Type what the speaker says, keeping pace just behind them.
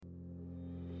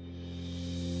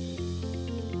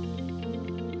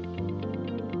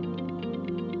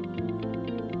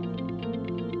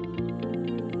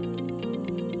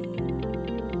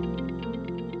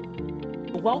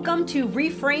Welcome to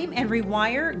Reframe and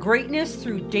Rewire Greatness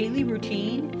Through Daily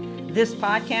Routine. This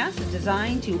podcast is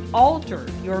designed to alter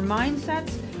your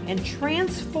mindsets and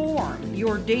transform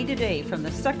your day-to-day from the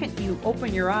second you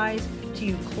open your eyes to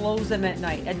you close them at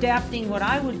night, adapting what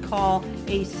I would call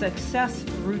a success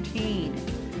routine.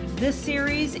 This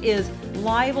series is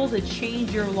liable to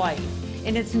change your life,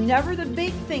 and it's never the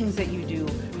big things that you do,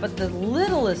 but the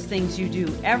littlest things you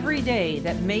do every day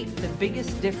that make the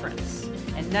biggest difference.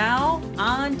 And now,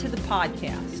 on to the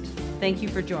podcast. Thank you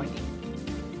for joining.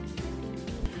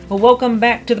 Well, welcome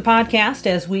back to the podcast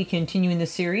as we continue in the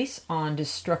series on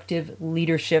destructive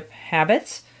leadership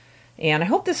habits. And I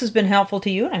hope this has been helpful to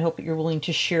you, and I hope that you're willing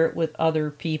to share it with other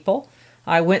people.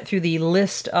 I went through the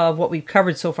list of what we've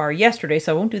covered so far yesterday,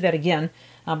 so I won't do that again.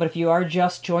 But if you are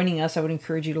just joining us, I would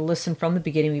encourage you to listen from the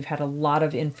beginning. We've had a lot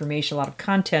of information, a lot of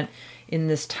content in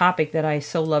this topic that I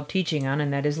so love teaching on,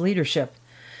 and that is leadership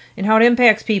and how it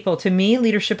impacts people. To me,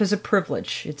 leadership is a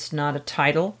privilege. It's not a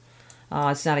title.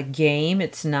 It's not a game.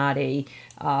 It's not a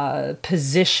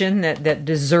position that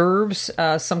deserves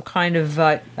some kind of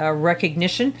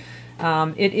recognition.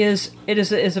 It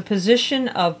is a position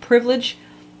of privilege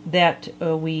that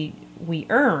we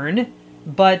earn,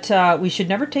 but we should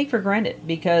never take for granted,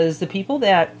 because the people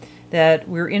that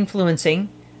we're influencing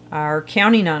are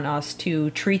counting on us to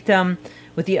treat them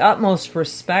with the utmost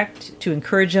respect, to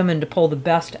encourage them, and to pull the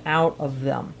best out of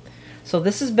them. So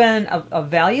this has been a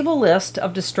valuable list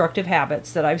of destructive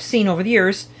habits that I've seen over the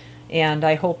years, and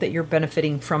I hope that you're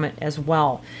benefiting from it as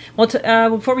well. Well,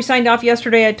 before we signed off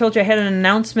yesterday, I told you I had an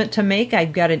announcement to make.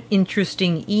 I've got an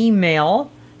interesting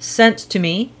email sent to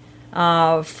me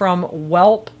from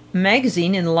Whelp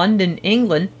magazine in London,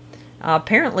 England.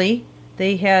 Apparently,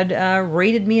 they had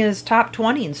rated me as top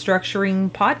 20 in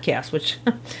structuring podcasts, which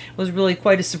was really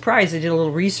quite a surprise. I did a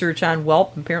little research on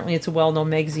Whelp. Apparently, it's a well-known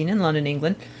magazine in London,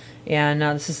 England. And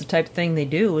this is the type of thing they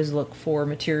do, is look for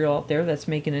material out there that's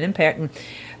making an impact.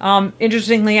 And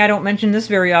interestingly, I don't mention this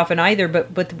very often either,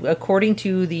 but according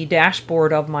to the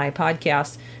dashboard of my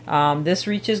podcast, this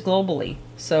reaches globally.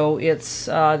 So it's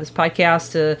this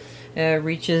podcast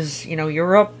reaches,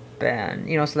 Europe,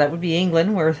 and so that would be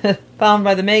England. We're found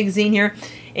by the magazine here,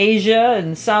 Asia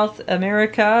and South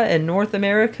America and North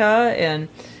America, and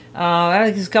I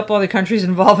think there's a couple other countries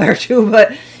involved there too.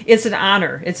 But it's an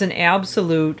honor. It's an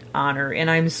absolute honor, and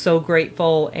I'm so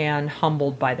grateful and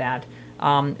humbled by that.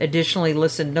 Additionally,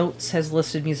 Listen Notes has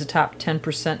listed me as a top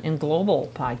 10% in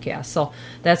global podcasts, so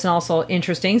that's also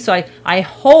interesting. So I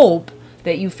hope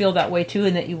that you feel that way too,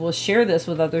 and that you will share this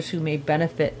with others who may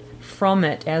benefit from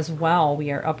it as well.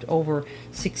 We are up to over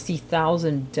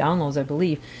 60,000 downloads, I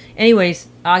believe. Anyways,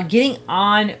 getting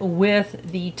on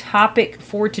with the topic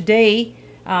for today,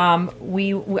 I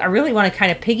really want to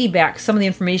kind of piggyback some of the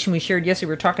information we shared yesterday.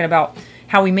 We were talking about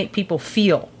how we make people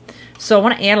feel. So I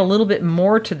want to add a little bit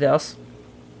more to this.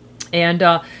 And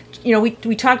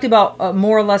we talked about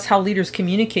more or less how leaders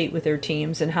communicate with their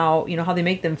teams and how they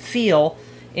make them feel.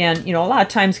 And, a lot of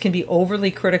times can be overly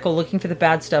critical, looking for the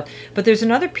bad stuff. But there's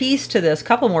another piece to this, a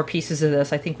couple more pieces of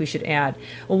this I think we should add.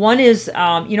 One is,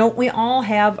 we all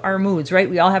have our moods, right?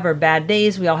 We all have our bad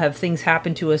days. We all have things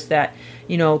happen to us that,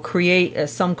 create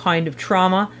some kind of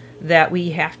trauma that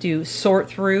we have to sort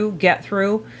through, get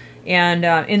through. And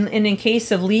in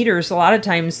case of leaders, a lot of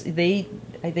times they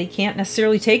can't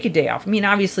necessarily take a day off. I mean,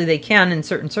 obviously they can in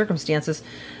certain circumstances,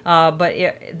 but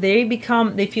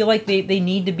they feel like they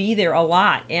need to be there a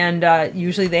lot, and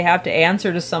usually they have to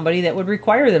answer to somebody that would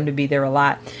require them to be there a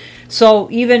lot.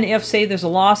 So even if, say, there's a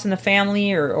loss in the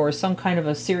family or some kind of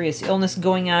a serious illness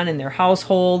going on in their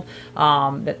household,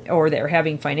 or they're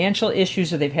having financial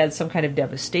issues, or they've had some kind of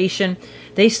devastation,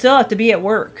 they still have to be at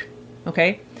work,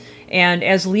 okay? And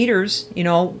as leaders,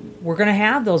 we're going to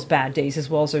have those bad days as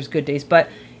well as there's good days. But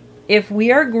if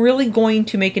we are really going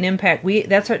to make an impact,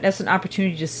 that's an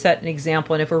opportunity to set an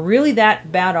example. And if we're really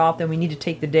that bad off, then we need to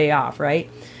take the day off, right?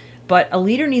 But a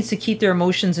leader needs to keep their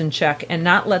emotions in check and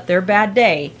not let their bad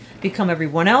day become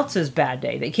everyone else's bad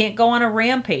day. They can't go on a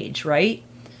rampage, right?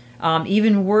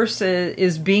 Even worse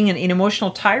is being an emotional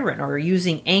tyrant or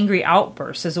using angry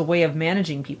outbursts as a way of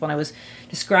managing people. And I was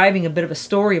describing a bit of a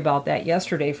story about that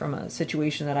yesterday from a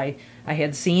situation that I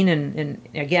had seen and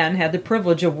again, had the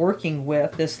privilege of working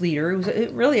with this leader who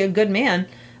was really a good man,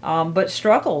 but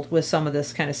struggled with some of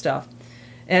this kind of stuff.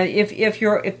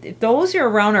 If those you're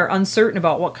around are uncertain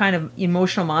about what kind of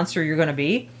emotional monster you're going to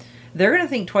be, they're going to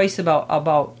think twice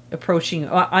about approaching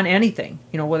on anything,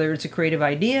 whether it's a creative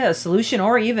idea, a solution,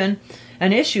 or even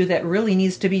an issue that really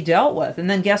needs to be dealt with. And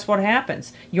then guess what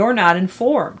happens? You're not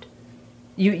informed.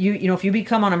 if you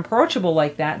become unapproachable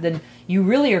like that, then you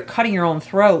really are cutting your own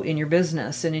throat in your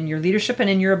business and in your leadership and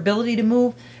in your ability to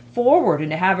move forward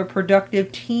and to have a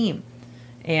productive team.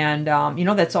 And,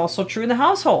 that's also true in the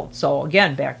household. So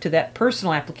again, back to that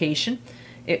personal application,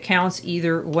 it counts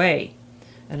either way.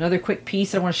 Another quick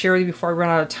piece I want to share with you before I run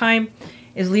out of time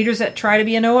is leaders that try to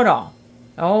be a know-it-all.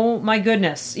 Oh my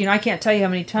goodness. I can't tell you how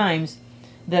many times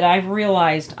that I've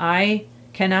realized I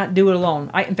cannot do it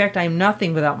alone. In fact, I am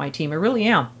nothing without my team. I really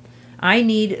am. I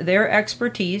need their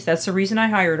expertise. That's the reason I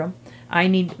hired them. I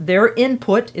need their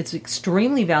input. It's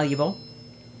extremely valuable.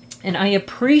 And I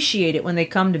appreciate it when they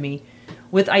come to me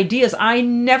with ideas I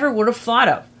never would have thought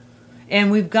of.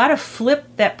 And we've got to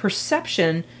flip that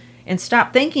perception and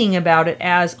stop thinking about it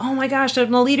as, oh my gosh,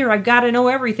 I'm a leader, I've got to know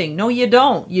everything. No, you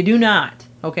don't. You do not.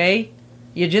 Okay?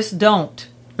 You just don't.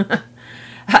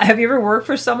 Have you ever worked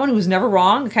for someone who's never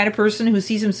wrong, the kind of person who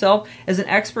sees himself as an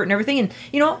expert in everything?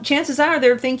 And, chances are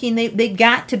they're thinking they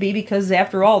got to be because,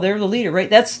 after all, they're the leader, right?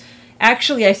 That's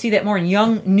actually, I see that more in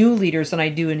young, new leaders than I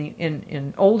do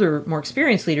in older, more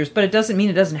experienced leaders, but it doesn't mean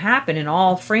it doesn't happen in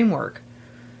all framework.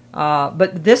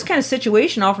 But this kind of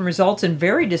situation often results in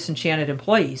very disenchanted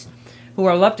employees who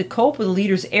are left to cope with the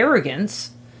leader's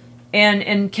arrogance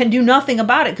and can do nothing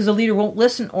about it because the leader won't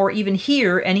listen or even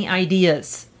hear any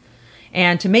ideas.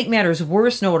 And to make matters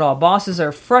worse, know-it-all bosses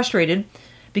are frustrated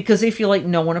because they feel like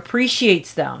no one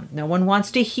appreciates them. No one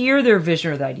wants to hear their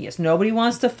vision or the ideas. Nobody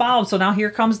wants to follow. So now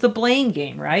here comes the blame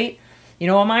game, right?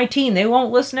 On my team, they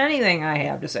won't listen to anything I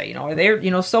have to say.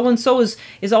 They're, so-and-so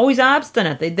is always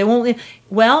obstinate. They won't.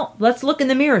 Well, let's look in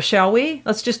the mirror, shall we?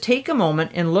 Let's just take a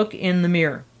moment and look in the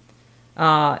mirror.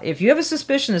 If you have a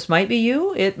suspicion this might be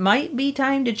you, it might be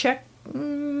time to check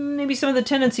maybe some of the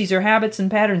tendencies or habits and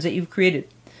patterns that you've created.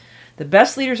 The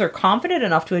best leaders are confident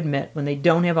enough to admit when they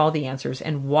don't have all the answers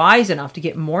and wise enough to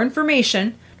get more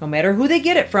information, no matter who they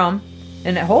get it from,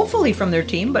 and hopefully from their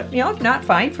team, but if not,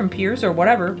 fine, from peers or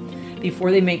whatever, before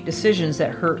they make decisions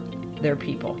that hurt their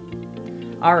people.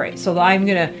 All right, so I'm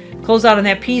going to close out on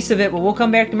that piece of it, but we'll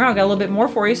come back tomorrow. I've got a little bit more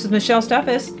for you. This is Michelle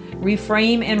Steffes,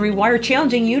 Reframe and Rewire,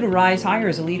 challenging you to rise higher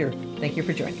as a leader. Thank you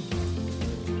for joining.